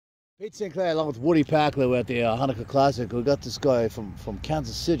Pete Sinclair along with Woody Packler. We're at the Hanukkah Classic. We got this guy from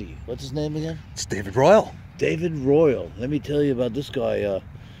Kansas City. What's his name again? It's David Royal. David Royal. Let me tell you about this guy.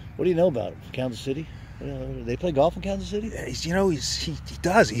 What do you know about him? Kansas City? They play golf in Kansas City? Yeah, he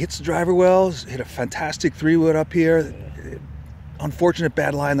does. He hits the driver well. He's hit a fantastic 3-wood up here. Yeah. Unfortunate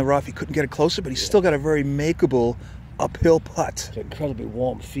bad lie in the rough. He couldn't get it closer, but he's still got a very makeable uphill putt. It's incredibly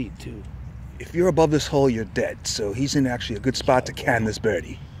warm feet too. If you're above this hole, you're dead. So he's in actually a good spot to can this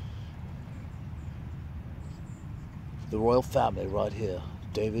birdie. The Royal family right here.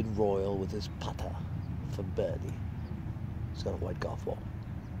 David Royal with his putter for birdie. He's got a white golf ball.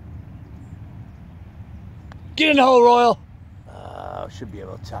 Get in the hole, Royal! Should be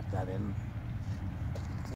able to tap that in.